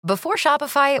Before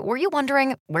Shopify, were you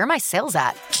wondering, where are my sales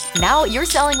at? Now you're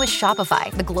selling with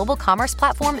Shopify, the global commerce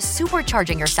platform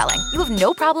supercharging your selling. You have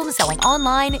no problem selling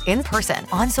online, in person,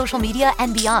 on social media,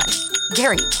 and beyond.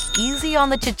 Gary, easy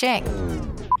on the cha-ching.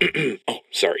 Oh,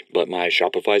 sorry, but my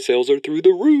Shopify sales are through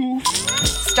the roof.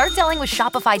 Start selling with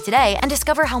Shopify today and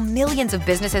discover how millions of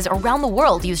businesses around the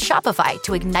world use Shopify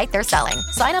to ignite their selling.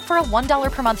 Sign up for a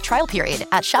 $1 per month trial period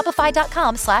at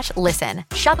shopify.com/listen.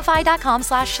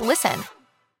 Shopify.com/listen.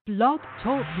 Blog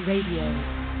Talk Radio.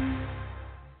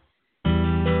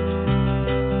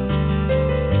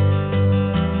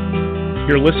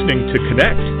 You're listening to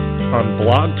Connect on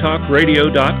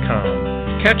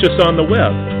blogtalkradio.com. Catch us on the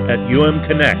web at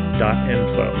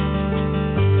umconnect.info.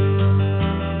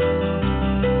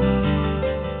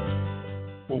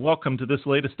 Well, welcome to this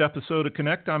latest episode of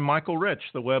Connect. I'm Michael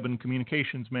Rich, the Web and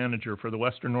Communications Manager for the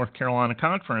Western North Carolina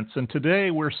Conference, and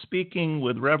today we're speaking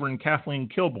with Reverend Kathleen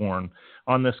Kilbourne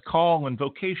on this Call and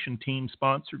Vocation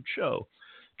Team-sponsored show.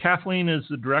 Kathleen is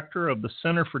the director of the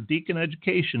Center for Deacon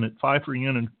Education at Pfeiffer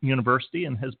University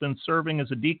and has been serving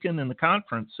as a deacon in the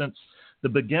conference since the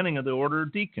beginning of the Order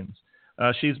of Deacons.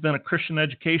 She's been a Christian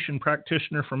education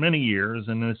practitioner for many years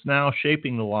and is now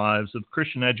shaping the lives of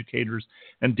Christian educators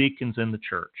and deacons in the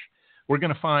church. We're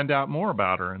going to find out more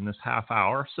about her in this half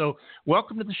hour. So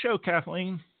welcome to the show,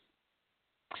 Kathleen.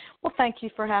 Well, thank you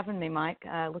for having me, Mike.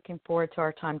 Looking forward to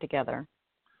our time together.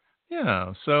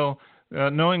 Yeah, so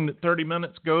knowing that 30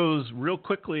 minutes goes real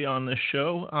quickly on this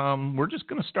show, we're just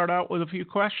going to start out with a few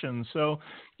questions. So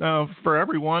for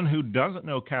everyone who doesn't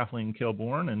know Kathleen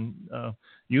Kilbourne, and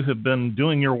you have been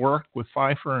doing your work with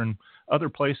Pfeiffer and other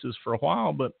places for a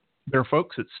while, but there are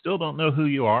folks that still don't know who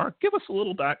you are. Give us a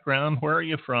little background. Where are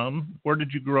you from? Where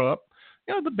did you grow up?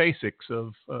 You know, the basics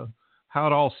of how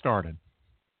it all started.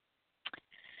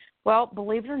 Well,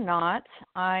 believe it or not,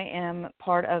 I am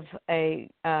part of a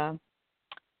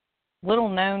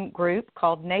little-known group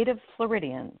called Native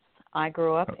Floridians. I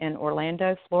grew up in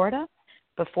Orlando, Florida,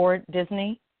 before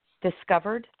Disney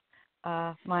discovered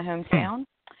my hometown.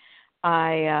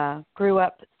 I grew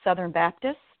up Southern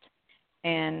Baptist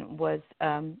and was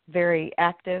very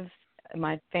active.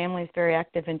 My family is very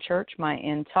active in church my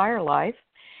entire life.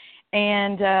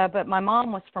 And but my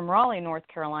mom was from Raleigh, North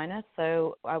Carolina,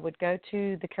 so I would go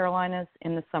to the Carolinas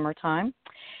in the summertime.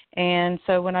 And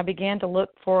so when I began to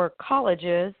look for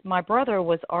colleges, my brother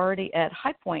was already at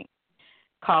High Point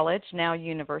College, now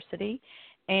university.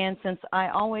 And since I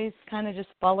always kind of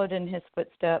just followed in his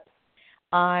footsteps,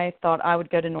 I thought I would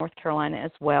go to North Carolina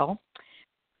as well.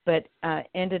 But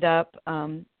ended up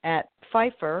at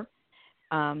Pfeiffer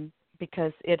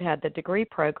because it had the degree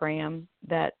program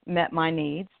that met my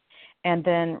needs, and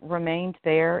then remained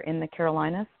there in the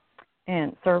Carolinas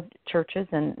and served churches,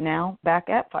 and now back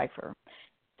at Pfeiffer.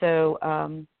 So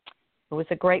it was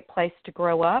a great place to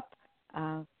grow up,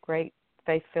 great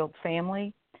faith-filled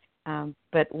family,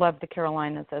 but loved the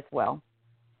Carolinas as well.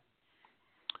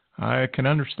 I can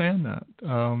understand that.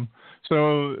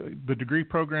 So the degree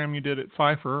program you did at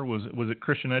Pfeiffer, was it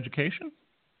Christian education?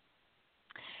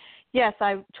 Yes,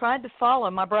 I tried to follow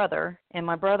my brother, and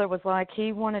my brother was like,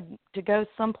 he wanted to go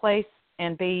someplace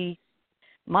and be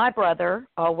my brother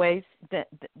always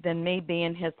than me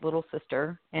being his little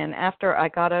sister. And after I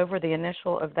got over the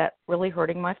initial of that really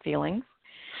hurting my feelings,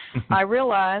 I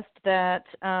realized that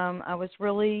I was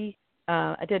really,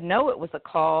 I didn't know it was a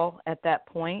call at that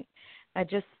point. I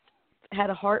just had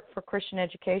a heart for Christian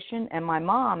education, and my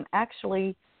mom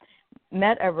actually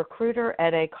met a recruiter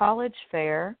at a college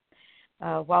fair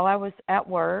while I was at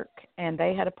work, and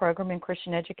they had a program in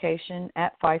Christian education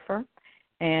at Pfeiffer,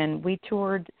 and we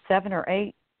toured 7 or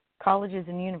 8 colleges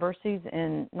and universities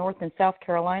in North and South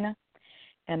Carolina,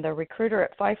 and the recruiter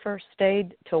at Pfeiffer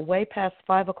stayed till way past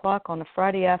 5 o'clock on a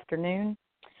Friday afternoon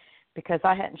because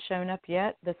I hadn't shown up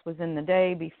yet. This was in the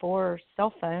day before cell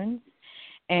phones,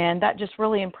 and that just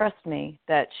really impressed me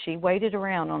that she waited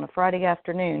around on a Friday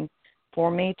afternoon for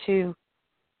me to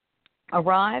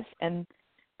arrive. And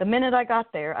the minute I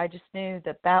got there, I just knew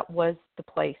that that was the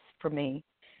place for me.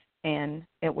 And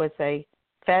it was a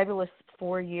fabulous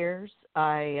 4 years.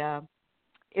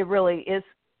 It really is,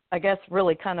 I guess,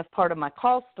 really kind of part of my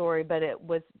call story, but it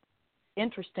was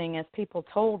interesting as people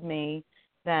told me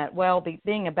that, well,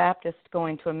 being a Baptist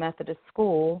going to a Methodist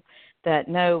school, that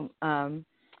no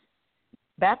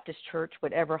Baptist church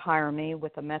would ever hire me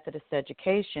with a Methodist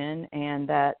education, and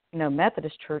that no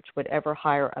Methodist church would ever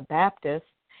hire a Baptist.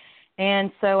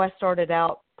 And so I started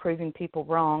out proving people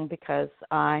wrong because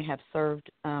I have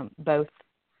served both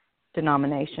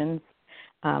denominations.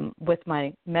 with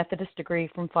my Methodist degree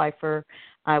from Pfeiffer,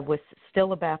 I was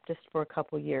still a Baptist for a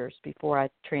couple of years before I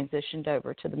transitioned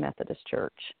over to the Methodist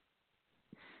Church.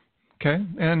 Okay,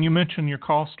 and you mentioned your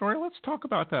call story. Let's talk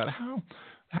about that.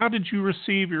 How did you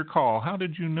receive your call? How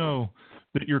did you know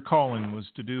that your calling was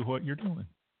to do what you're doing?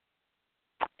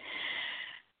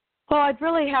 Well, I'd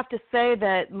really have to say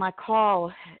that my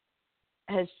call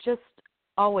has just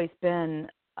always been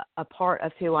a part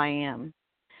of who I am.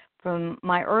 From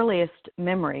my earliest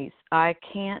memories, I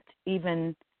can't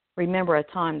even remember a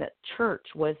time that church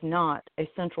was not a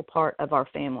central part of our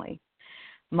family.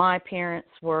 My parents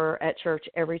were at church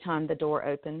every time the door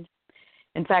opened.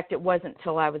 In fact, it wasn't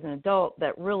until I was an adult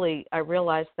that really I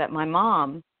realized that my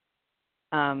mom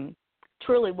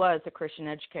truly was a Christian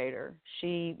educator.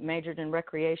 She majored in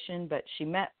recreation, but she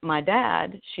met my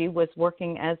dad. She was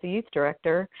working as the youth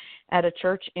director at a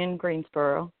church in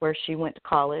Greensboro where she went to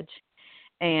college.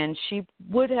 And she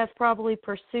would have probably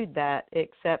pursued that,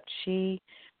 except she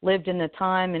lived in a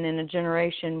time and in a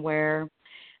generation where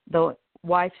the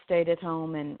wife stayed at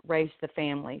home and raised the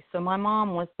family. So my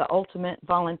mom was the ultimate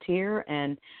volunteer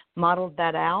and modeled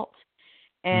that out.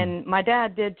 And my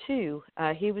dad did too.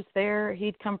 He was there.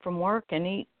 He'd come from work and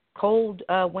eat cold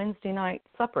Wednesday night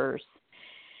suppers.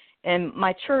 And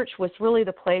my church was really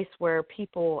the place where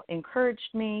people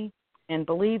encouraged me and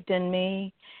believed in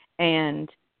me and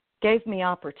gave me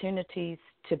opportunities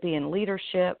to be in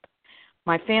leadership.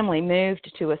 My family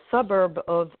moved to a suburb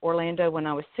of Orlando when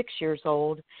I was 6 years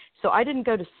old, so I didn't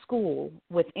go to school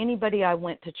with anybody I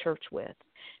went to church with.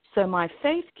 So my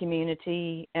faith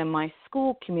community and my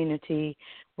school community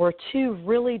were two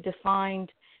really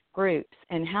defined groups,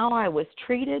 and how I was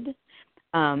treated,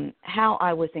 how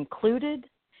I was included,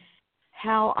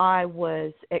 how I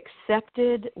was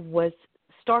accepted was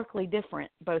starkly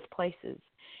different both places.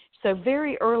 So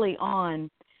very early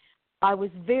on, I was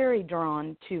very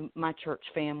drawn to my church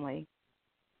family.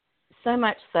 So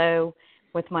much so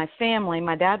with my family,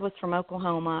 my dad was from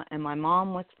Oklahoma and my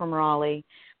mom was from Raleigh.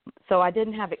 So I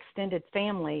didn't have extended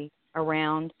family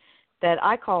around that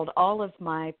I called all of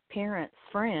my parents'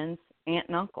 friends aunt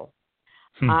and uncle.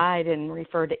 I didn't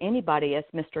refer to anybody as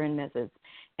Mr. and Mrs.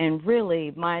 And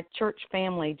really, my church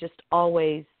family just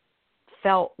always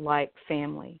felt like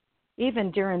family.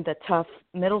 Even during the tough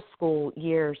middle school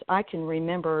years, I can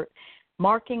remember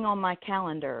marking on my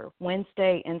calendar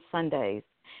Wednesday and Sundays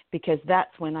because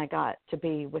that's when I got to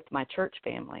be with my church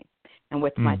family and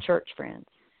with my church friends.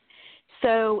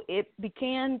 So it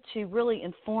began to really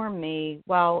inform me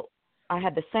while I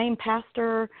had the same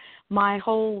pastor my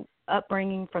whole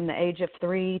upbringing from the age of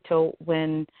 3 till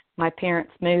when my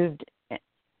parents moved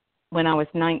when I was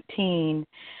 19.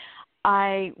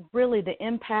 The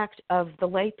impact of the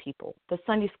lay people, the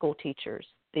Sunday school teachers,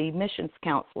 the missions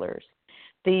counselors,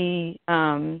 the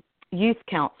youth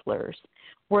counselors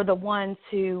were the ones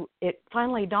who it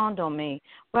finally dawned on me,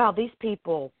 wow, these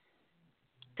people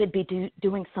could be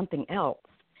doing something else,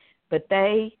 but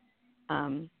they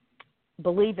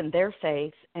believe in their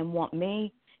faith and want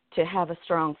me to have a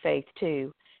strong faith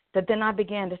too. But then I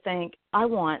began to think, I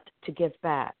want to give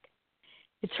back.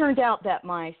 It turned out that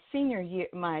my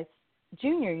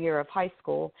junior year of high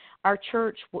school, our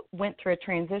church went through a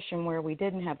transition where we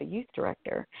didn't have a youth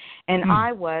director, and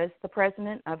I was the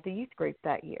president of the youth group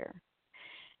that year.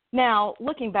 Now,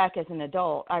 looking back as an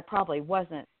adult, I probably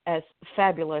wasn't as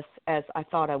fabulous as I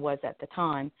thought I was at the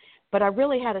time, but I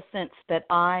really had a sense that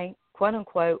I, quote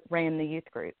unquote, ran the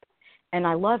youth group, and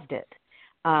I loved it.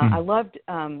 I loved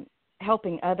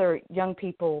helping other young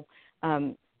people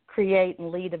create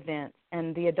and lead events,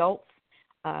 and the adults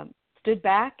stood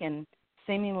back and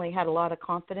seemingly had a lot of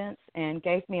confidence and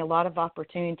gave me a lot of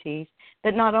opportunities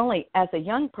that not only as a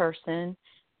young person,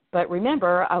 but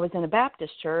remember, I was in a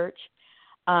Baptist church.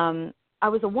 I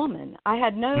was a woman. I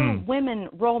had no women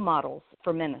role models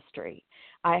for ministry.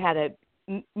 I had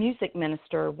a music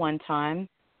minister one time.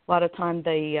 A lot of time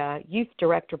the youth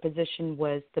director position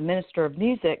was the minister of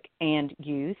music and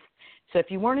youth. So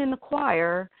if you weren't in the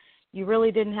choir, you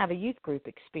really didn't have a youth group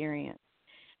experience.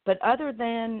 But other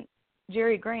than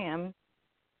Jerry Graham,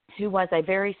 who was a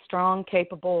very strong,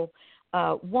 capable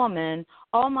woman,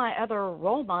 all my other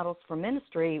role models for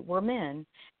ministry were men.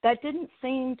 That didn't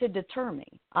seem to deter me.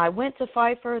 I went to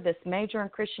Pfeiffer, this major in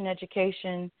Christian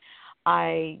education.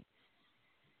 I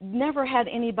never had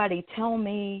anybody tell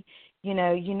me, you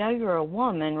know you're a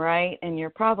woman, right? And you're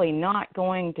probably not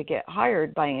going to get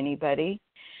hired by anybody.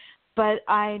 But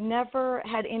I never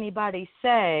had anybody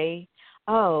say,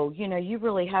 oh, you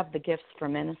really have the gifts for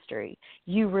ministry.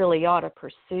 You really ought to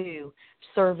pursue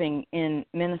serving in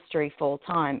ministry full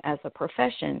time as a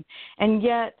profession. And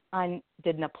yet I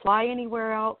didn't apply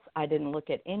anywhere else. I didn't look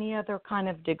at any other kind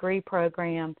of degree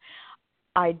program.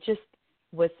 I just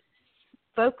was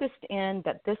focused in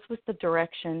that this was the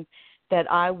direction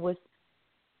that I was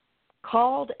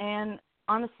called and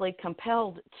honestly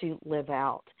compelled to live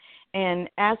out. And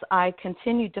as I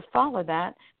continued to follow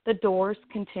that, the doors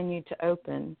continued to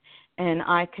open, and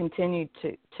I continued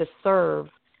to serve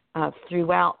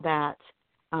throughout that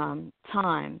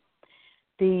time.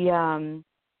 I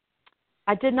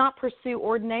did not pursue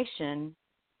ordination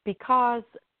because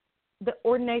the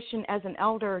ordination as an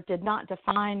elder did not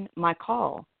define my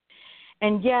call.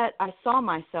 And yet I saw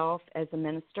myself as a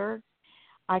minister.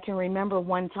 I can remember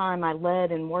one time I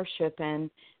led in worship, and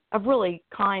a really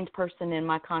kind person in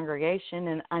my congregation,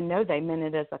 and I know they meant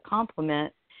it as a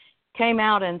compliment, came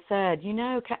out and said,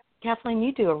 Kathleen,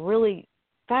 you do a really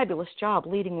fabulous job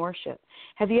leading worship.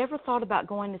 Have you ever thought about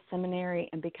going to seminary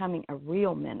and becoming a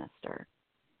real minister?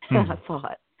 And I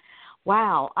thought,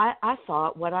 wow, I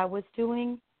thought what I was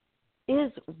doing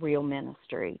is real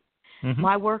ministry. Mm-hmm.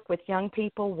 My work with young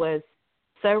people was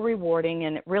so rewarding,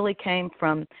 and it really came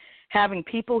from having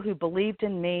people who believed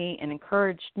in me and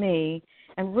encouraged me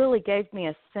and really gave me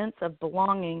a sense of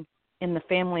belonging in the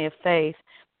family of faith.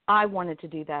 I wanted to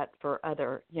do that for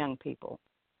other young people.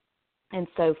 And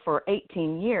so for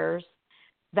 18 years,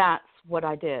 that's what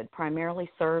I did, primarily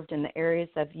served in the areas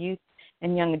of youth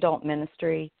and young adult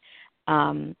ministry,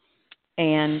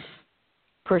 and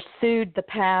pursued the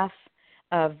path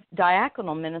of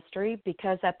diaconal ministry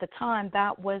because at the time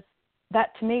that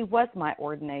to me was my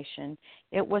ordination.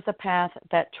 It was a path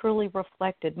that truly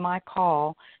reflected my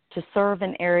call to serve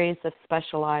in areas of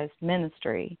specialized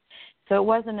ministry. So it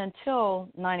wasn't until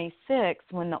 96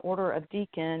 when the order of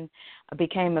deacon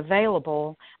became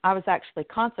available. I was actually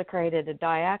consecrated a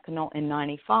diaconal in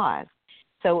 95.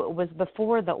 So it was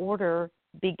before the order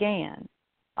began.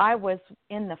 I was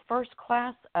in the first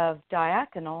class of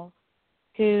diaconals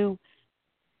who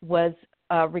was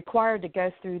required to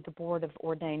go through the Board of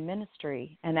Ordained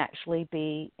Ministry and actually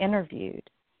be interviewed.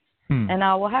 And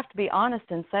I will have to be honest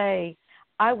and say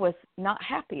I was not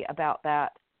happy about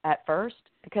that at first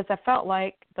because I felt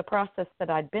like the process that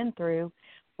I'd been through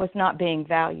was not being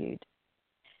valued.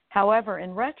 However,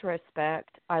 in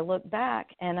retrospect, I look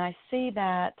back and I see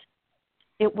that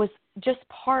it was just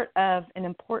part of an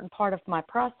important part of my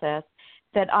process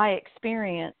that I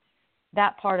experienced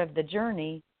that part of the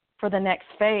journey for the next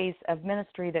phase of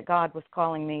ministry that God was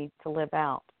calling me to live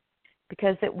out.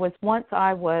 Because it was once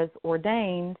I was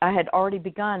ordained, I had already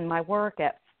begun my work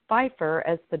at Pfeiffer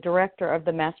as the director of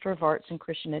the Master of Arts in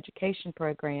Christian Education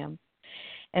program,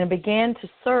 and began to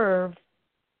serve,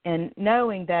 and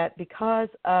knowing that because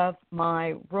of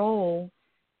my role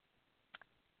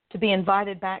to be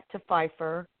invited back to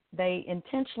Pfeiffer, they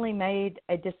intentionally made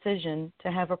a decision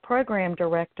to have a program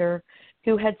director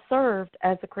who had served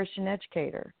as a Christian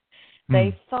educator.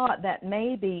 They thought that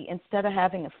maybe instead of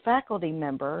having a faculty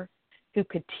member who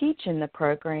could teach in the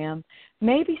program,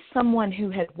 maybe someone who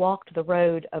had walked the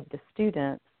road of the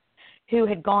students, who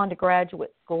had gone to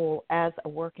graduate school as a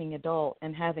working adult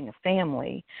and having a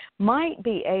family, might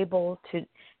be able to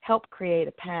help create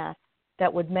a path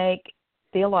that would make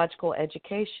theological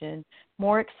education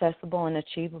more accessible and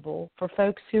achievable for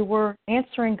folks who were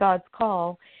answering God's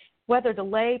call, whether to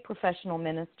lay professional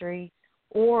ministry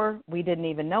or we didn't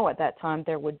even know at that time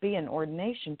there would be an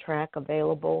ordination track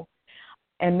available,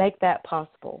 and make that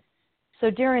possible. So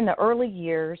during the early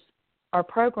years, our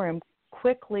program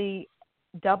quickly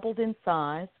doubled in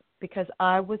size because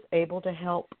I was able to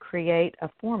help create a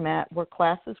format where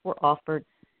classes were offered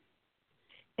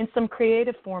in some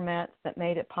creative formats that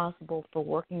made it possible for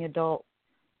working adults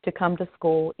to come to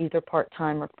school either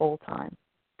part-time or full-time.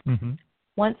 Mm-hmm.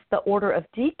 Once the Order of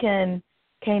Deacon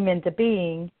came into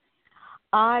being,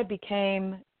 I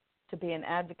became to be an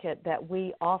advocate that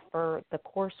we offer the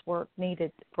coursework needed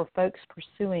for folks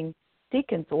pursuing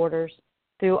deacon's orders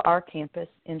through our campus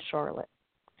in Charlotte.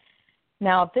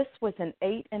 Now, this was an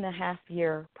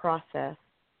 8.5-year process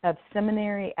of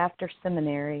seminary after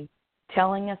seminary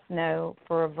telling us no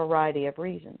for a variety of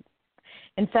reasons.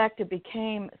 In fact, it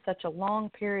became such a long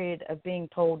period of being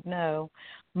told no.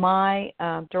 My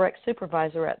direct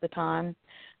supervisor at the time,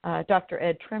 Dr.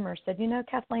 Ed Trimmer, said,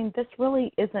 Kathleen, this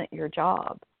really isn't your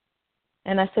job.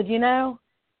 And I said,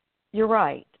 you're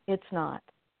right, it's not,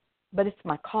 but it's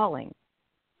my calling.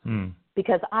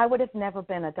 Because I would have never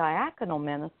been a diaconal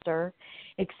minister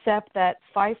except that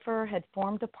Pfeiffer had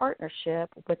formed a partnership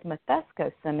with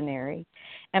Methesco Seminary,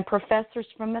 and professors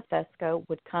from Methesco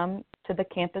would come to to the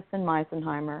campus in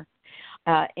Meisenheimer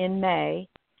in May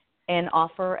and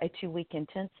offer a 2-week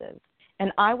intensive.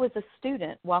 And I was a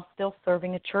student while still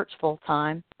serving a church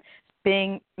full-time,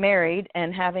 being married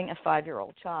and having a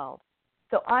 5-year-old child.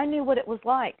 So I knew what it was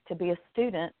like to be a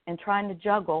student and trying to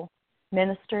juggle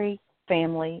ministry,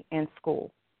 family, and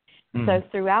school. So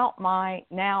throughout my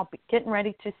now getting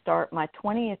ready to start my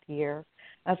 20th year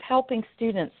of helping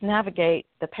students navigate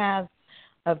the paths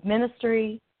of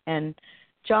ministry and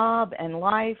job and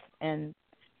life and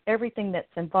everything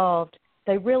that's involved,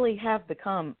 they really have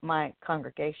become my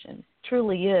congregation.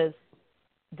 Truly is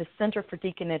the Center for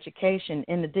Deacon Education,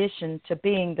 in addition to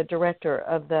being the director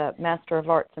of the Master of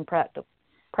Arts in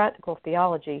Practical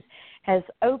Theology, has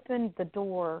opened the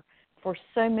door for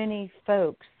so many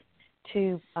folks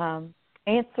to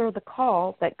answer the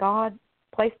call that God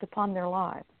placed upon their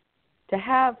lives. To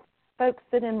have folks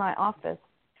sit in my office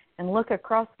and look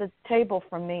across the table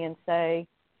from me and say,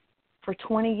 for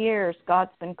 20 years,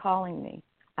 God's been calling me.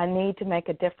 I need to make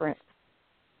a difference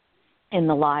in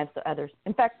the lives of others.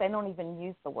 In fact, they don't even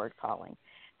use the word calling.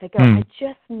 They go, I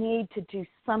just need to do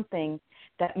something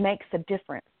that makes a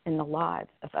difference in the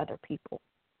lives of other people.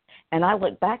 And I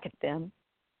look back at them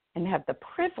and have the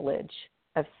privilege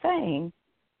of saying,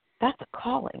 that's a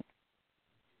calling.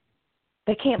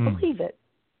 They can't believe it.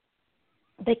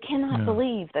 They cannot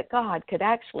believe that God could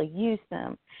actually use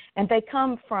them. And they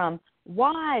come from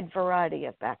wide variety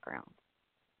of backgrounds.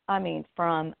 I mean,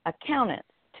 from accountants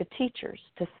to teachers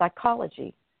to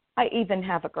psychology. I even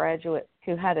have a graduate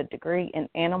who had a degree in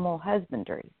animal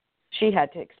husbandry. She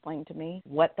had to explain to me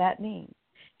what that means.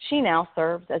 She now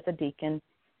serves as a deacon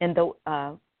in the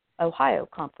Ohio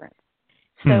Conference.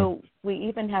 So we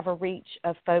even have a reach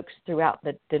of folks throughout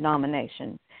the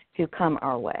denomination who come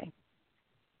our way.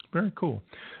 Very cool.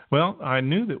 Well, I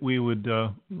knew that we would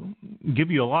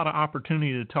give you a lot of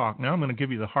opportunity to talk. Now I'm going to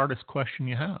give you the hardest question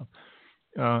you have.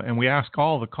 And we ask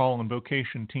all the call and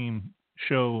vocation team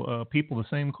show people the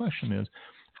same question is,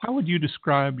 how would you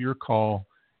describe your call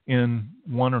in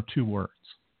 1 or 2 words?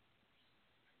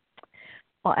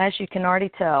 Well, as you can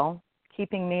already tell,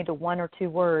 keeping me to 1 or 2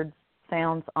 words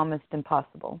sounds almost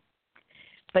impossible.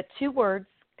 But 2 words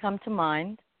come to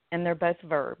mind, and they're both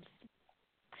verbs.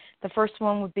 The first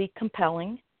one would be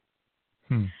compelling.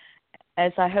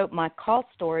 As I hope my call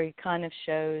story kind of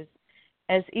shows,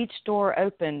 as each door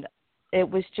opened, it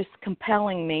was just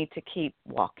compelling me to keep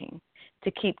walking,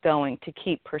 to keep going, to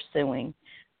keep pursuing,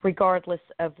 regardless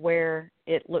of where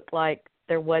it looked like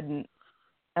there wasn't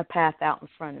a path out in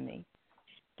front of me.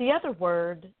 The other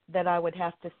word that I would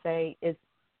have to say is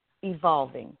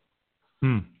evolving.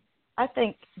 I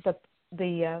think the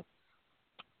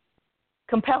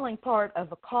compelling part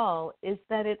of a call is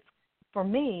that it's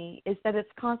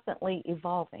constantly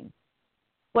evolving.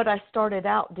 What I started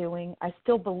out doing, I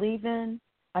still believe in,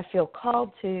 I feel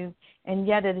called to, and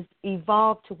yet it has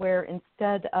evolved to where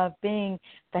instead of being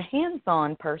the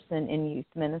hands-on person in youth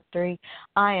ministry,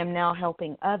 I am now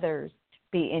helping others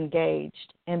be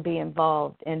engaged and be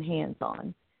involved in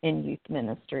hands-on in youth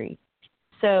ministry.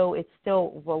 So it's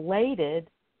still related,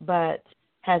 but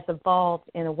has evolved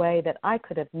in a way that I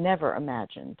could have never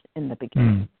imagined in the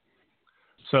beginning.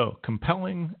 So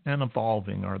compelling and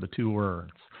evolving are the 2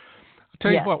 words. I'll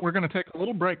tell you what, we're going to take a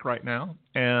little break right now,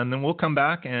 and then we'll come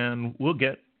back and we'll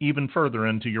get even further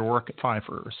into your work at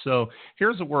Pfeiffer. So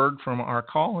here's a word from our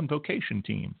call and vocation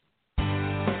team.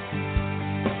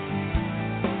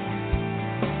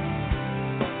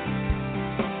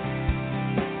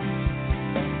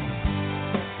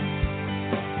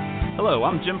 Hello,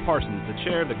 I'm Jim Parsons, the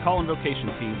chair of the Call and Vocation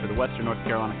team for the Western North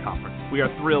Carolina Conference. We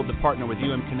are thrilled to partner with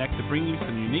UM Connect to bring you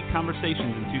some unique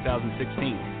conversations in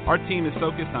 2016. Our team is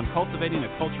focused on cultivating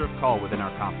a culture of call within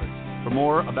our conference. For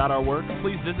more about our work,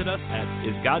 please visit us at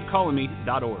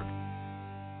isgodcallingme.org.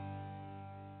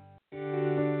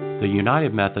 The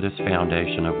United Methodist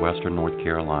Foundation of Western North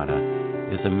Carolina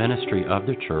is a ministry of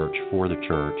the church for the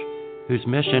church, whose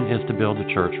mission is to build the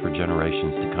church for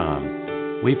generations to come.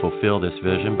 We fulfill this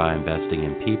vision by investing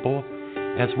in people,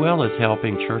 as well as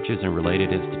helping churches and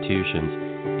related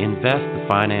institutions invest the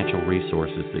financial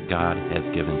resources that God has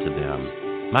given to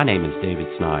them. My name is David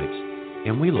Snipes,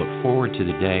 and we look forward to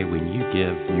the day when you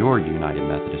give your United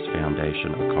Methodist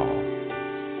Foundation a call.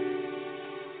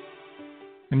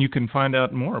 And you can find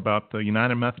out more about the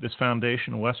United Methodist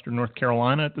Foundation of Western North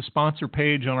Carolina at the sponsor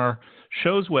page on our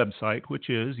show's website, which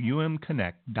is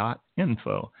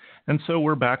umconnect.info. And so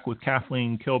we're back with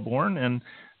Kathleen Kilbourne,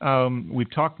 and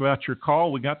we've talked about your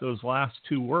call. We got those last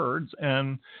 2 words.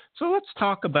 And so let's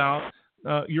talk about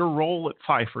your role at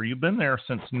Pfeiffer. You've been there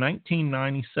since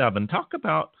 1997. Talk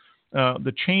about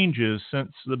the changes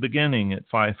since the beginning at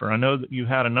Pfeiffer. I know that you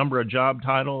had a number of job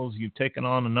titles, you've taken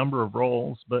on a number of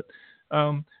roles, but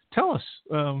tell us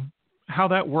how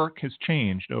that work has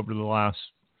changed over the last,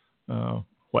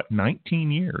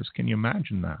 19 years? Can you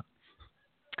imagine that?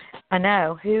 I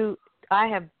know. I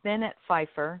have been at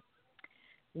Pfeiffer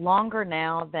longer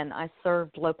now than I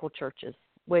served local churches,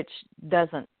 which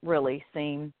doesn't really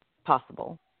seem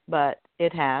possible, but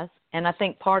it has. And I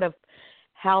think part of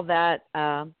how that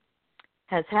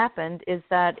has happened is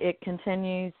that it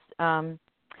continues to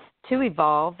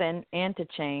evolve and to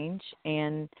change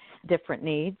and different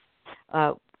needs.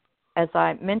 As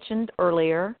I mentioned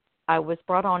earlier, I was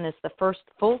brought on as the first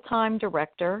full-time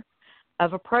director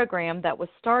of a program that was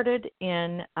started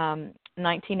in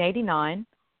 1989.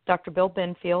 Dr. Bill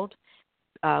Benfield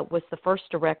was the first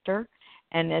director,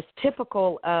 and as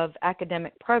typical of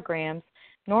academic programs,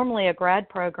 normally a grad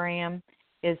program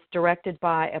is directed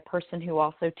by a person who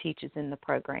also teaches in the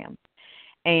program.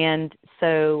 And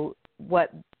so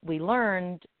what we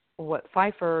learned, what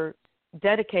Pfeiffer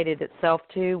dedicated itself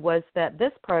to, was that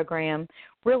this program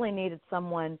really needed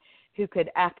someone who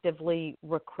could actively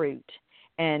recruit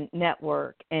and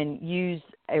network and use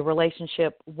a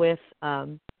relationship with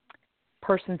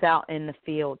persons out in the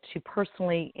field to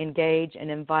personally engage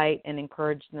and invite and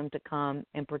encourage them to come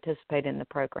and participate in the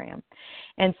program.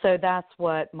 And so that's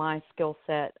what my skill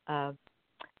set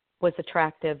was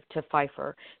attractive to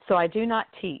Pfeiffer. So I do not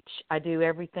teach. I do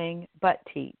everything but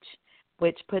teach,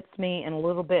 which puts me in a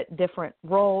little bit different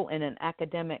role in an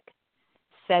academic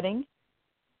setting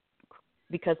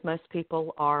because most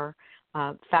people are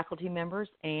faculty members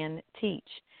and teach.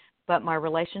 But my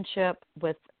relationship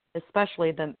with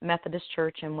especially the Methodist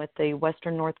Church and with the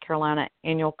Western North Carolina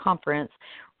Annual Conference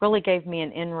really gave me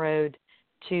an inroad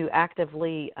to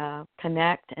actively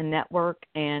connect and network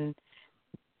and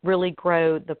really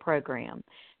grow the program.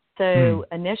 So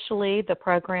initially the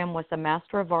program was a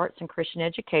Master of Arts in Christian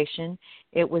Education.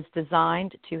 It was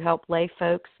designed to help lay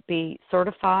folks be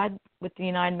certified with the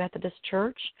United Methodist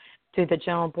Church through the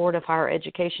General Board of Higher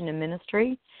Education and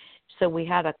Ministry. So we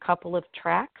had a couple of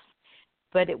tracks,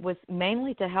 but it was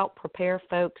mainly to help prepare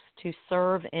folks to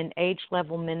serve in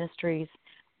age-level ministries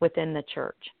within the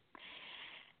church.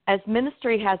 As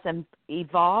ministry has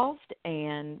evolved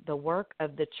and the work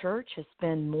of the church has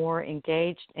been more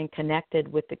engaged and connected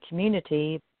with the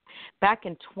community, back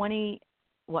in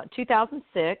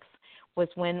 2006 was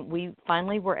when we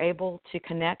finally were able to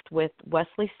connect with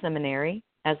Wesley Seminary.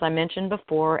 As I mentioned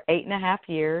before, 8.5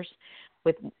 years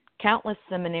with countless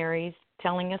seminaries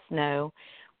telling us no.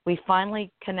 We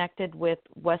finally connected with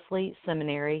Wesley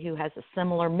Seminary, who has a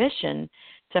similar mission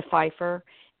to Pfeiffer,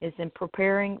 is in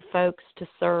preparing folks to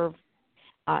serve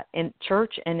in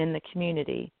church and in the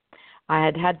community.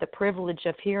 I had the privilege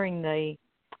of hearing the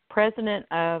president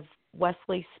of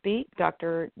Wesley speak,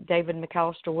 Dr. David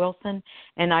McAllister Wilson,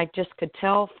 and I just could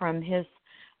tell from his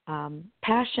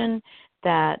passion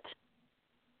that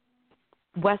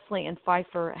Wesley and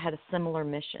Pfeiffer had a similar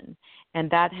mission, and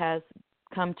that has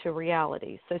come to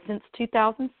reality. So since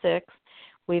 2006,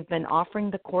 we've been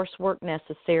offering the coursework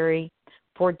necessary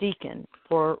for deacon.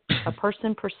 For a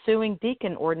person pursuing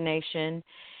deacon ordination,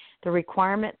 the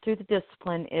requirement through the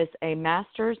discipline is a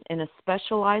master's in a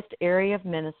specialized area of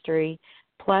ministry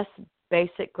plus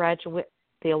basic graduate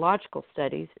theological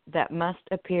studies that must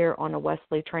appear on a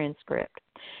Wesley transcript.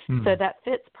 So that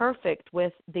fits perfect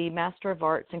with the Master of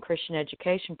Arts in Christian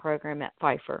Education program at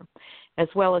Pfeiffer, as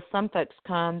well as some folks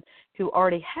come who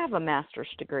already have a master's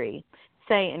degree,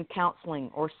 say in counseling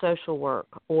or social work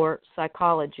or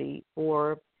psychology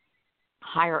or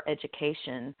higher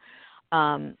education,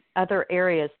 other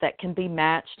areas that can be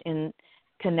matched in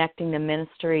connecting the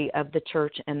ministry of the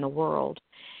church and the world.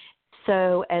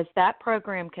 So as that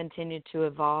program continued to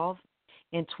evolve,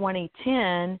 in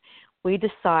 2010, we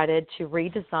decided to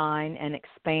redesign and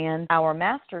expand our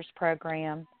master's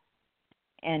program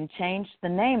and change the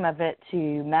name of it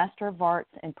to Master of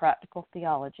Arts in Practical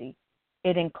Theology.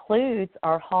 It includes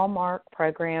our hallmark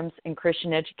programs in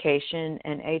Christian education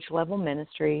and age-level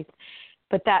ministries,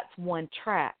 but that's one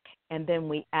track. And then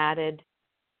we added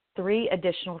 3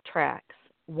 additional tracks,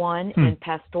 one in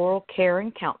pastoral care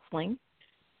and counseling,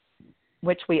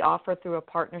 which we offer through a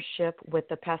partnership with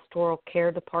the Pastoral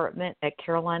Care Department at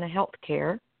Carolina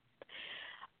Healthcare.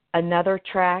 Another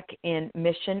track in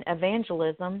mission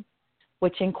evangelism,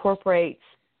 which incorporates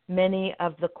many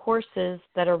of the courses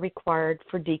that are required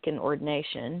for deacon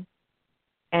ordination.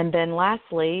 And then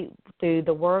lastly, through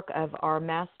the work of our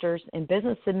Masters in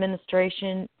Business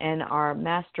Administration and our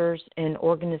Masters in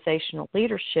Organizational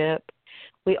Leadership,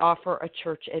 we offer a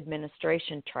church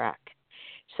administration track.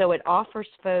 So it offers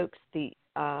folks the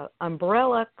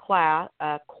umbrella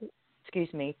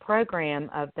program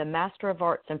of the Master of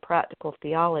Arts in Practical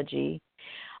Theology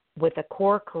with a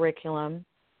core curriculum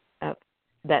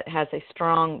that has a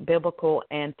strong biblical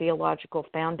and theological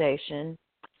foundation.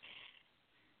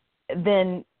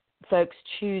 Then folks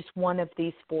choose one of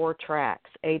these 4 tracks: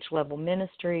 age-level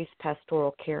ministries,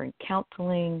 pastoral care and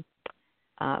counseling,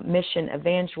 mission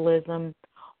evangelism,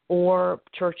 or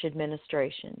church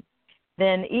administration.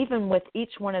 Then even with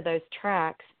each one of those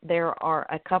tracks, there are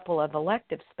a couple of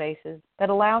elective spaces that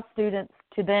allow students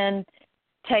to then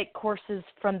take courses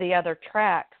from the other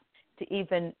tracks to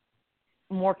even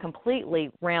more completely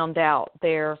round out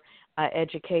their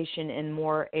education in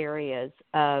more areas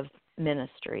of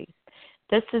ministry.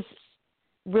 This has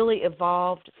really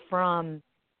evolved from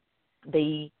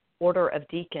the Order of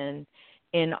Deacon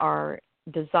in our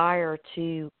desire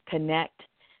to connect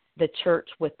the church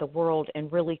with the world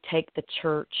and really take the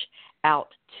church out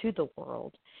to the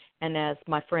world. And as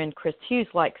my friend Chris Hughes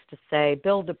likes to say,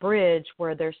 build a bridge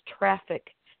where there's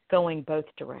traffic going both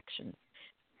directions,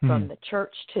 from the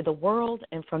church to the world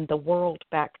and from the world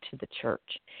back to the church,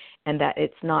 and that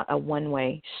it's not a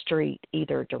one-way street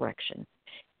either direction.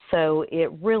 So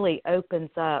it really opens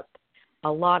up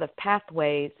a lot of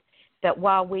pathways that,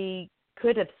 while we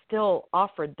could have still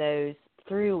offered those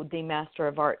through the Master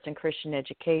of Arts in Christian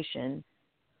Education,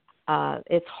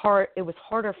 it was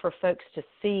harder for folks to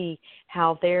see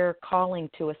how their calling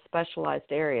to a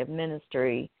specialized area of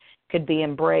ministry could be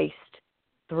embraced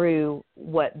through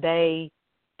what they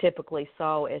typically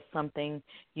saw as something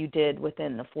you did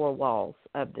within the 4 walls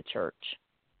of the church.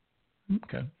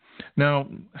 Okay. Now,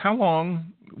 how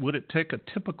long would it take a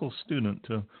typical student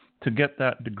to get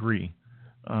that degree?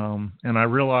 And I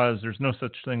realize there's no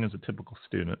such thing as a typical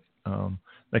student.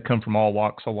 They come from all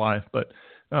walks of life, but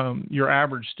your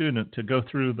average student to go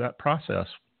through that process,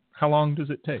 how long does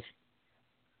it take?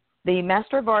 The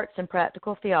Master of Arts in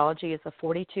Practical Theology is a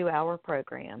 42-hour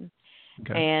program,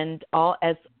 okay. And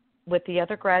as with the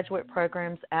other graduate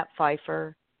programs at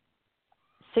Pfeiffer,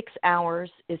 6 hours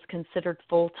is considered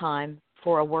full-time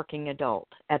for a working adult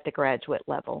at the graduate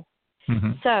level.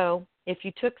 Mm-hmm. So if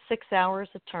you took 6 hours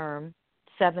a term,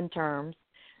 7 terms,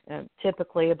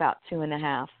 typically about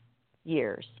 2.5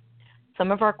 years.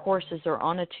 Some of our courses are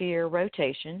on a 2-year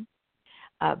rotation,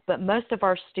 but most of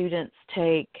our students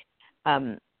take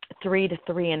 3 to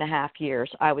 3.5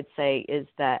 years, I would say, is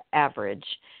the average,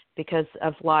 because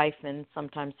of life, and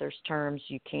sometimes there's terms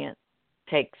you can't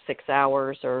take 6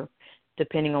 hours, or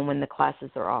depending on when the classes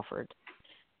are offered.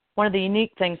 One of the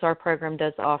unique things our program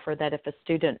does offer, that if a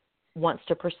student wants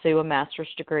to pursue a master's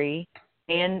degree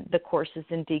and the courses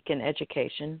in Deacon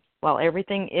Education, while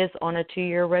everything is on a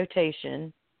 2-year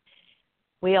rotation,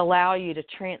 we allow you to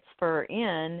transfer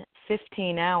in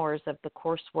 15 hours of the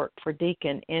coursework for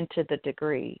Deacon into the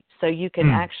degree. So you can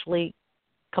actually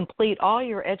complete all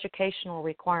your educational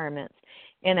requirements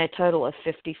in a total of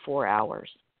 54 hours.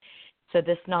 So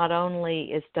this not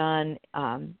only is done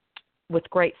with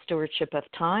great stewardship of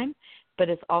time, but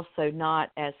it's also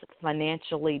not as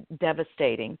financially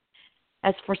devastating.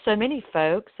 As for so many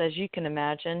folks, as you can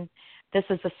imagine, this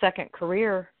is a second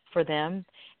career for them,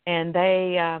 and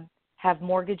they have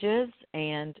mortgages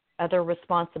and other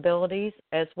responsibilities,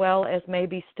 as well as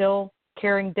maybe still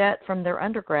carrying debt from their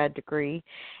undergrad degree,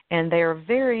 and they are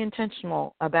very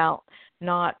intentional about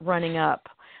not running up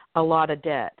a lot of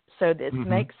debt. So this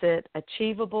makes it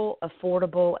achievable,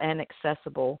 affordable, and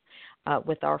accessible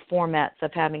with our formats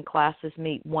of having classes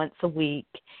meet once a week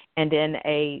and in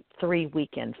a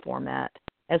 3-weekend format,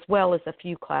 as well as a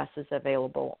few classes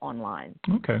available online.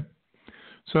 Okay.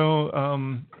 So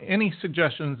any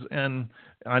suggestions, and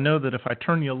I know that if I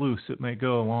turn you loose, it may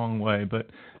go a long way, but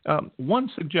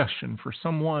one suggestion for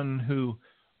someone who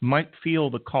might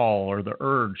feel the call or the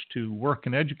urge to work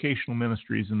in educational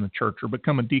ministries in the church or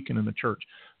become a deacon in the church,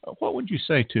 what would you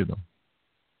say to them?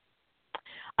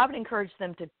 I would encourage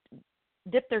them to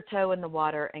dip their toe in the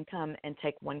water and come and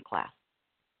take one class.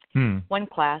 One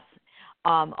class.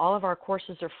 All of our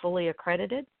courses are fully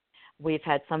accredited. We've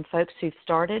had some folks who've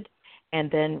started and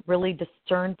then really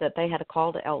discerned that they had a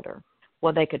call to elder.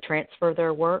 Well, they could transfer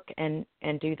their work and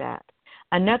do that.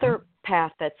 Another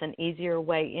path that's an easier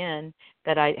way in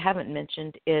that I haven't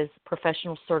mentioned is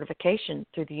professional certification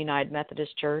through the United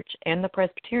Methodist Church and the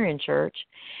Presbyterian Church.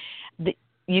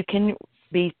 You can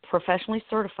be professionally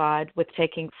certified with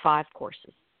taking 5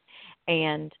 courses.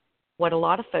 And what a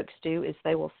lot of folks do is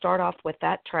they will start off with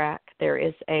that track. There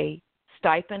is a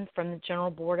stipend from the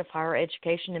General Board of Higher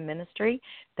Education and Ministry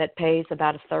that pays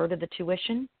about 1/3 of the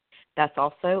tuition. That's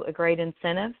also a great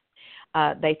incentive.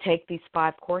 They take these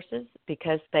 5 courses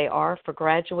because they are for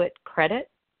graduate credit.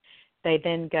 they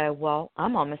then go, well,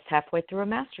 I'm almost halfway through a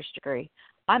master's degree.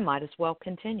 I might as well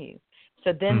continue.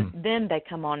 So then they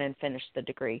come on and finish the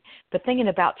degree. But thinking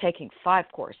about taking 5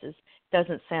 courses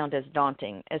doesn't sound as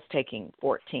daunting as taking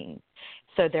 14.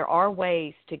 So there are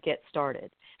ways to get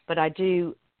started. But I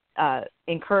do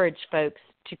encourage folks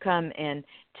to come and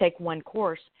take one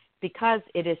course because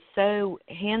it is so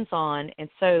hands-on and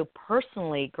so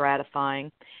personally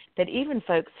gratifying that even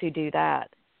folks who do that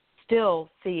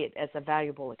still see it as a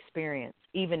valuable experience,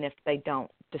 even if they don't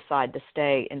decide to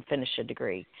stay and finish a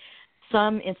degree.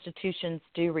 Some institutions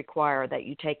do require that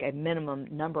you take a minimum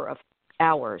number of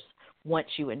hours once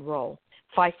you enroll.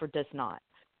 Pfeiffer does not.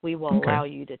 We will allow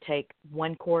you to take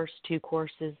 1 course, 2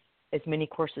 courses, as many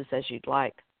courses as you'd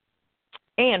like.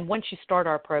 And once you start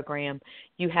our program,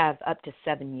 you have up to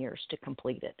 7 years to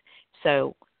complete it.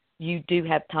 So you do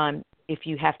have time, if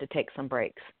you have to take some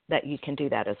breaks, that you can do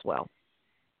that as well.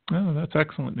 Oh, that's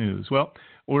excellent news. Well,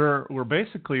 we're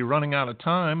basically running out of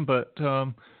time, but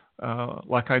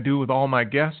like I do with all my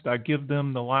guests, I give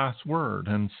them the last word.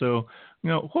 And so,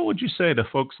 what would you say to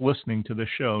folks listening to the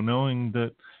show, knowing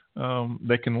that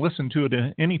they can listen to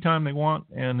it any time they want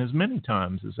and as many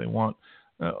times as they want?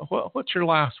 What's your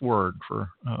last word for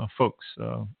folks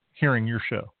hearing your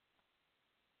show?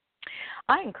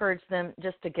 I encourage them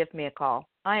just to give me a call.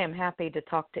 I am happy to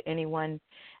talk to anyone,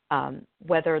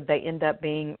 whether they end up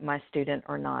being my student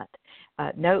or not.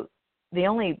 No, the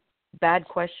only bad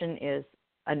question is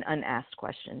an unasked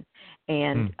question.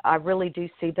 And I really do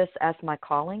see this as my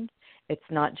calling. It's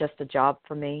not just a job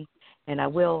for me. And I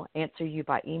will answer you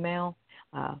by email.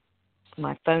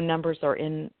 My phone numbers are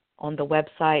on the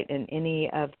website and any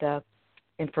of the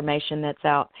information that's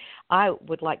out. I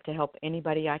would like to help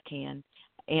anybody I can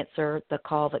answer the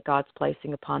call that God's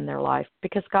placing upon their life,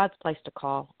 because God's placed a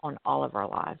call on all of our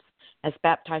lives. As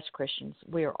baptized Christians,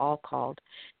 we are all called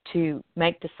to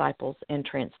make disciples and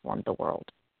transform the world.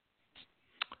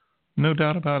 No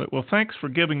doubt about it. Well, thanks for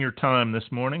giving your time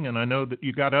this morning, and I know that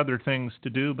you got other things to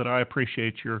do, but I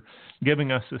appreciate your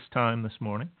giving us this time this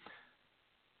morning.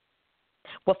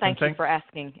 Well, thank you for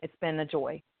asking. It's been a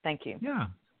joy. Thank you. Yeah.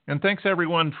 And thanks,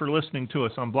 everyone, for listening to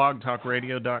us on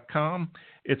blogtalkradio.com.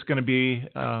 It's going to be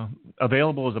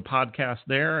available as a podcast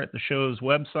there at the show's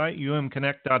website,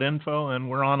 umconnect.info, and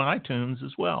we're on iTunes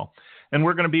as well. And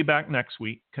we're going to be back next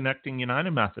week connecting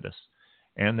United Methodists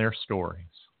and their stories.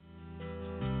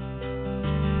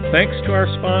 Thanks to our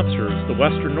sponsors, the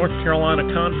Western North Carolina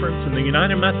Conference and the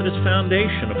United Methodist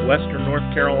Foundation of Western North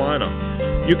Carolina.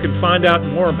 You can find out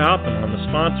more about them on the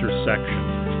sponsors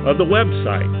section of the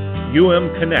website,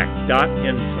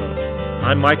 umconnect.info.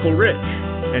 I'm Michael Rich,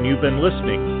 and you've been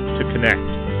listening to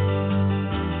Connect.